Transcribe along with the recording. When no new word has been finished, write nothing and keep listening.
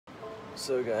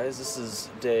So guys, this is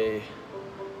day,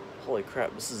 holy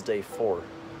crap, this is day 4.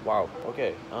 Wow,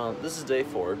 okay, this is day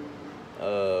 4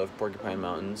 of Porcupine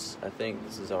Mountains. I think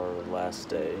this is our last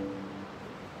day.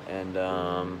 And,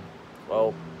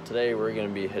 well, today we're going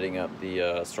to be hitting up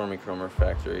the Stormy Kromer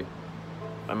factory.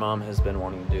 My mom has been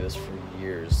wanting to do this for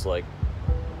years, like,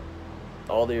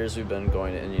 all the years we've been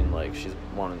going to Indian Lake, she's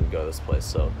wanting to go to this place,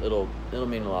 so it'll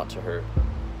mean a lot to her.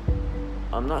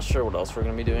 I'm not sure what else we're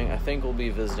going to be doing. I think we'll be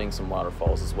visiting some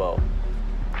waterfalls as well.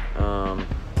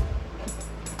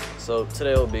 So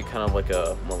today will be kind of like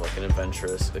more like an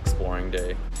adventurous, exploring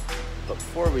day. But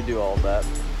before we do all that,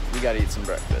 we got to eat some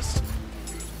breakfast. Is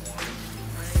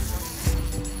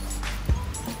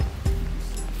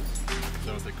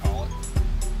that what they call it?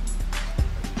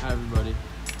 Hi everybody.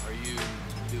 Are you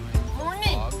doing Morning.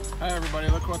 vlog? Hi everybody,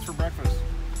 look what's for breakfast.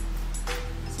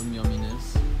 Some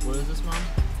yumminess. What is this, Mom?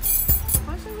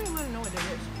 Why should we want to know what it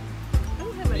is? I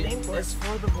don't have a name for it. It's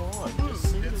for the vlog.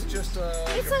 It's just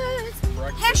It's a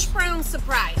breakfast. hash brown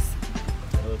surprise.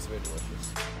 It looks very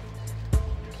delicious.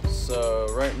 So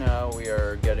right now we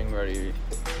are getting ready.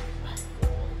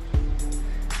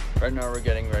 Right now we're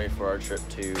getting ready for our trip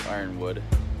to Ironwood,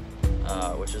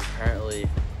 which is apparently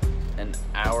an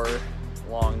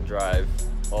hour-long drive.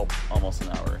 Well, almost an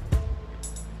hour.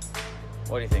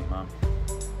 What do you think, Mom?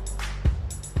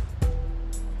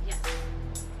 Yes.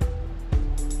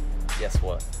 Guess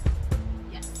what?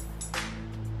 Yes.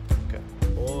 Okay.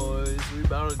 Boys, we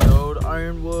about to go to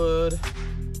Ironwood.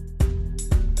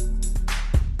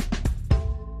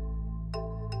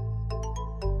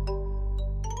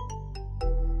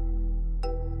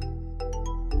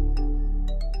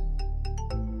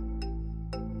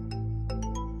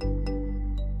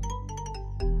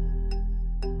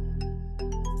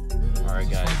 Alright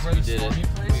guys, we did it.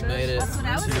 We made it That's what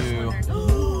I was just to...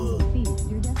 wondering.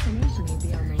 Your destination will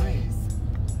be on the right.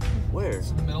 Where? It's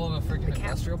in the middle of a freaking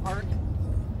industrial park.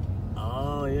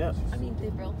 Oh, yeah. I mean, they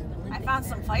built an Olympic I found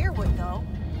some firewood though.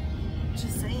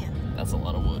 Just saying. That's a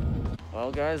lot of wood.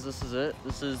 Well guys, this is it.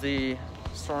 This is the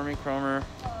Stormy Kromer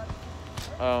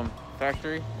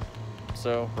factory.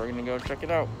 So we're gonna go check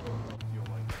it out.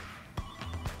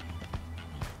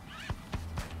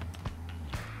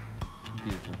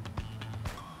 Beautiful.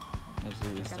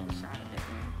 Absolutely stunning.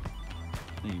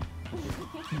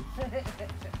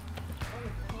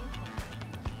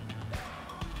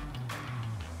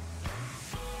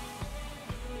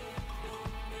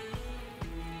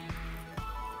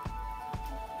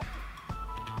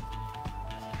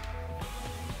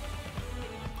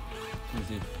 Let me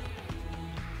see.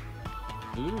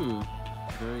 Ooh,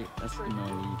 very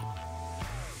Eskimo-y.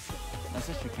 That's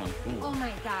actually kind of cool. Oh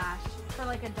my gosh. For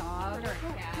like a dog or a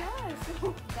cat. Yes.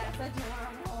 That's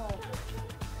adorable.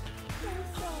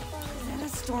 Is that a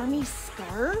stormy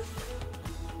scarf?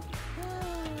 Oh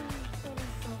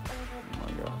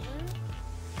my gosh.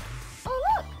 Oh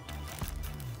look!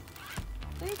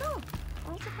 There you go.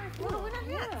 Oh, it's a nice little winter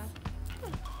hat.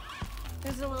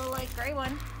 There's a little light gray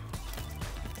one.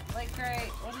 Light gray.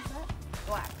 What is that?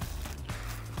 Black.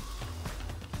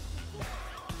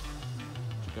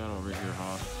 Got over here,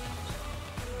 Hoss.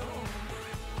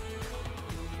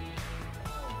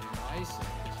 Nice.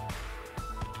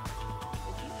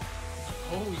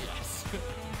 Oh yes.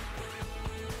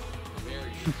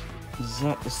 Very. Is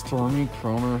that a Stormy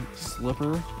Kromer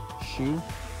slipper shoe?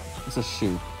 It's a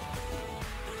shoe.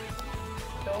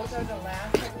 Those are the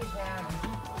last that we have.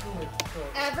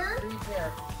 Ever? 3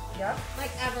 pair. Yep.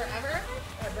 Like ever? Ever.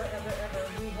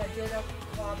 We had did a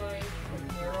collaboration with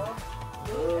Miro,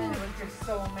 and it was just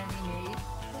so many made.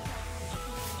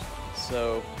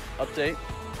 So, update.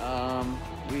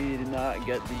 We did not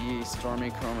get the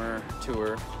Stormy Kromer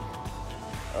tour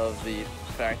of the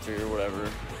factory or whatever.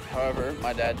 However,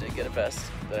 my dad did get a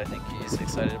vest that I think he's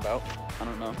excited about. I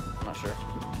don't know. I'm not sure.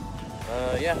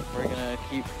 Yeah, we're gonna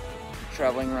keep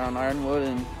traveling around Ironwood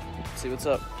and see what's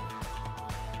up.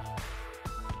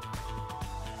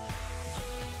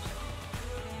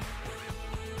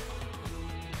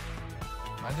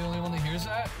 Am I the only one that hears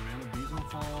that? Manibezo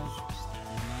Falls,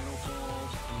 Nido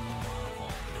Falls, and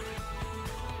Waterfalls.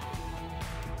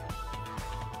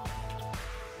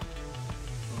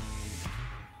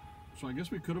 So I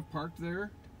guess we could have parked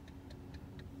there.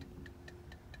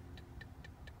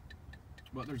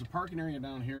 But there's a parking area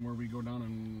down here where we go down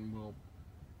and we'll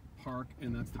park,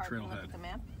 and that's the trailhead. The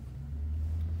map.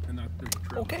 And there's a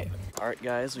trailhead. Okay. Alright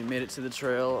guys, we made it to the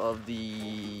trail of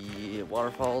the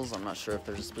waterfalls. I'm not sure if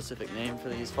there's a specific name for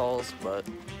these falls, but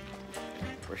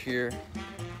we're here.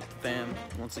 Fam,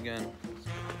 once again.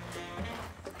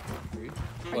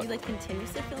 Are you like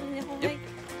continuously filming the whole Yep. way?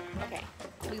 Okay.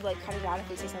 we like cut it out if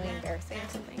we see something embarrassing or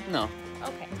something? No,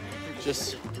 Okay.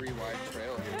 just 3 wide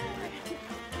trail here.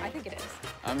 I think it is.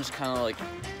 I'm just kind of like,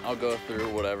 I'll go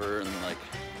through whatever, and like,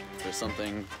 if there's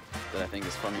something that I think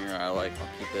is funny or I like, I'll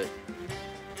keep it.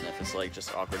 And if it's like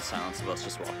just awkward silence of us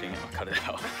just walking, I'll cut it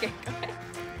out. Okay, go ahead.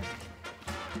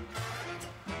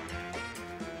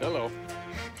 Hello.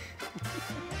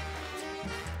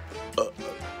 That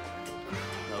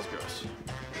was gross.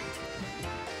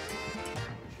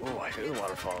 Oh, I hear the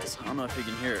waterfalls. I don't know if you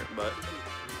can hear it, but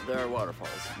there are waterfalls,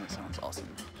 and it sounds awesome.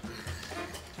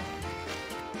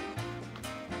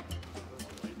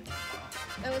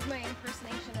 That was my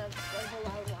impersonation of the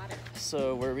loud water.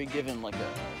 So were we given like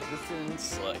a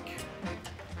distance? Like,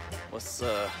 what's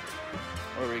what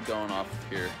are we going off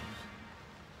here?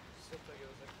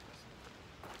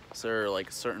 Is there like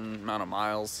a certain amount of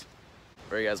miles?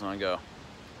 Where do you guys want to go?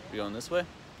 We going this way?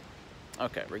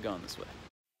 Okay, we're going this way.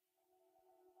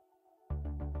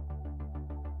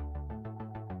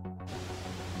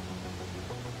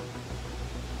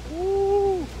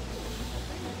 Woo!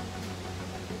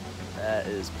 That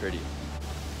is pretty.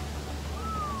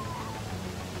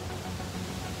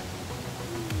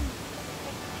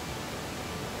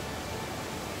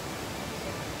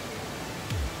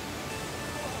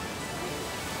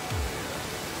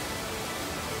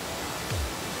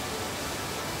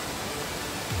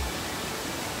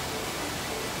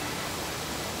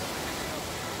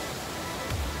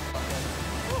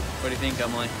 What do you think,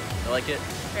 Emily? You like it?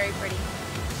 Very pretty.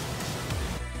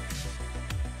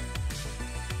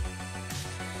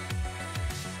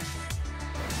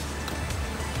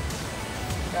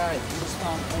 Guys, we just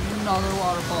found another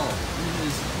waterfall. It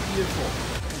is beautiful.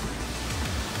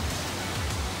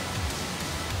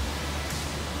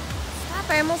 Stop,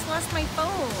 I almost lost my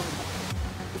phone.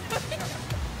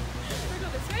 Should we go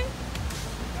this way?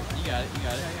 You got it, you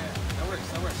got it. Yeah. That works,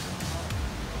 that works.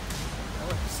 That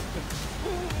works.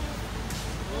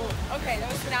 Okay,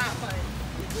 that was not fun.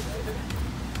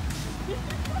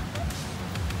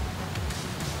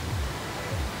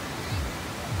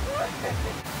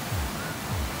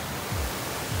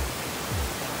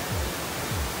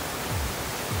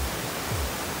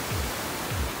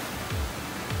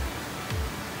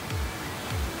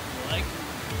 Like?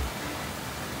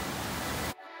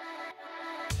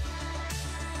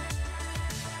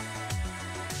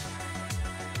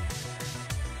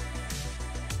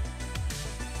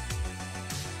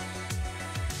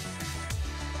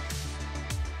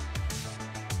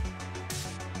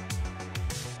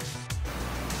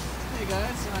 Hey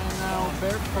guys, I am now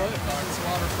barefoot at this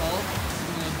waterfall.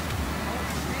 I'm gonna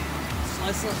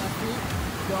slice up my feet,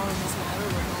 go in this water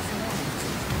with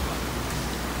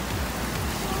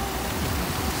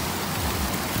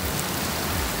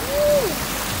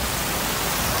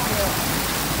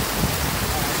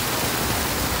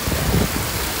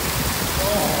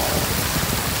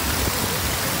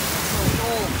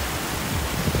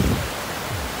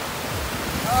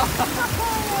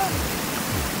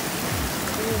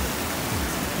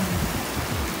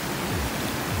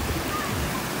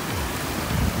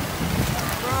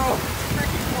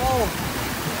also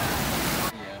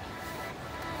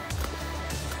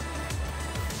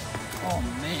oh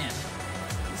man,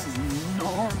 this is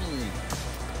gnarly.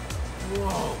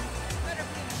 Whoa.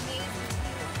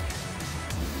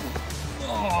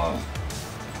 Oh.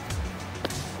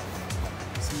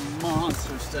 Some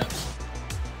monster steps.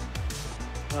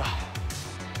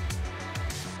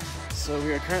 So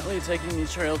we are currently taking the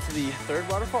trail to the third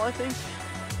waterfall, I think.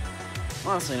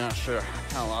 I'm honestly not sure. I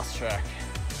kind of lost track.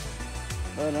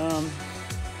 But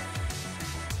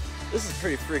this is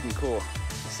pretty freaking cool.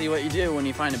 See, what you do when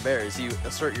you find a bear is you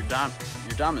assert your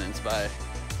dominance by,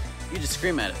 you just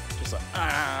scream at it, just like,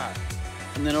 ah,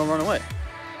 and then it'll run away.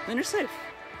 Then you're safe.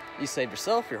 You save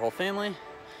yourself, your whole family,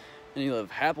 and you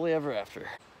live happily ever after.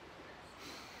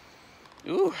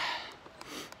 Ooh,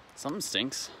 something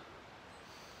stinks.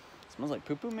 Smells like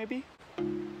poo-poo, maybe?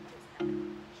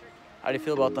 How do you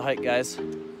feel about the hike, guys?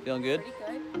 Feeling good? Pretty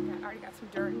good. I already got some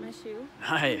dirt in my shoe.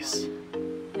 Nice.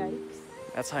 Yikes.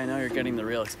 That's how you know you're getting the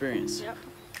real experience. Yep.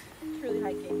 Truly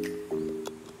hiking.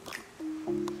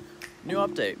 New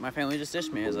update. My family just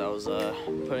dished me as I was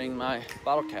putting my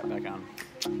bottle cap back on.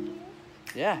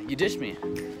 Yeah, you dished me.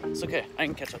 It's okay. I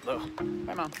can catch up though.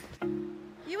 Bye, Mom.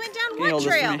 You went down Can you what hold this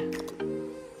trail? for me?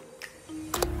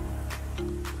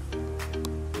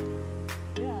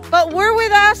 But we're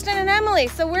with Austin and Emily,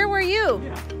 so where were you?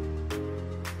 Yeah.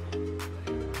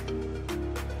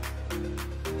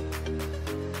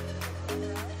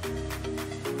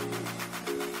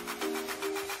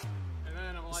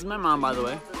 This is my mom, by the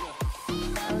way.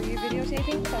 Are you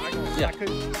videotaping? Yeah.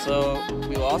 So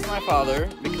we lost my father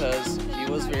because he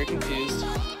was very confused.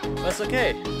 But it's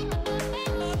okay.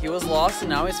 He was lost and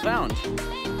now he's found.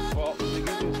 Well, the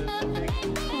good news is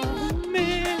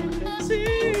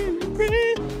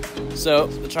So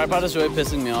the tripod is really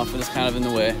pissing me off and it's kind of in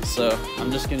the way. So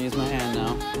I'm just gonna use my hand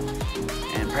now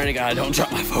and pray to God I don't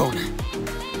drop my phone.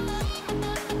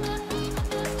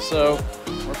 So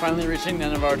we're finally reaching the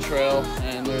end of our trail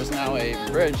and there's now a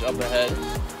bridge up ahead.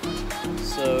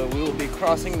 So we will be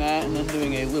crossing that and then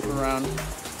doing a loop around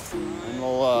and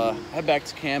we'll head back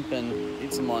to camp and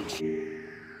eat some lunch.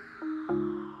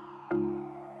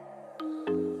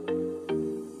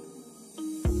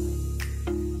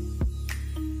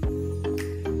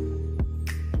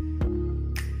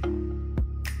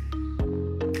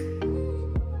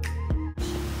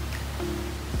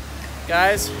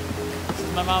 Guys, this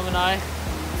is my mom and I.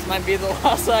 This might be the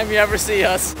last time you ever see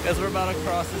us because we're about to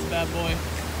cross this bad boy.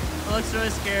 It looks really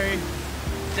scary.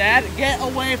 Dad, get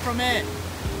away from it.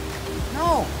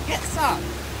 No, stop.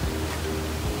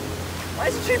 Why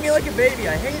does he treat me like a baby?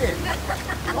 I hate it.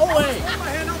 Go away. put my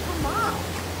hand out for Mom.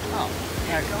 Oh,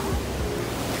 there you go.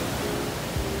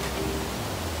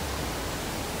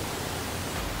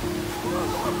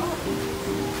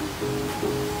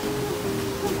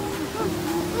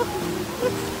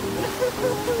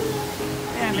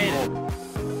 Yeah, I made it.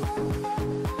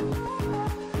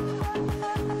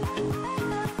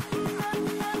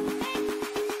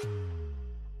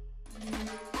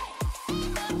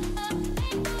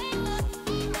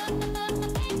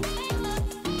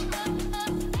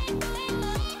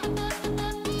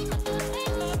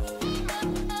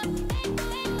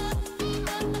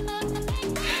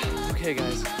 Okay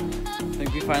guys, I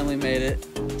think we finally made it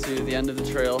to the end of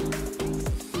the trail.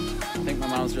 I think my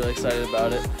mom's really excited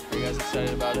about it. Are you guys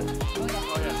excited about it?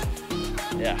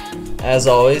 Oh yeah. Yeah. As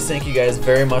always, thank you guys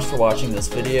very much for watching this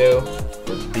video,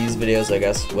 or these videos I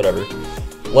guess, whatever.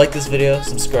 Like this video,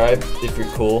 subscribe if you're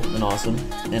cool and awesome,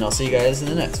 and I'll see you guys in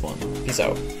the next one. Peace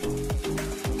out.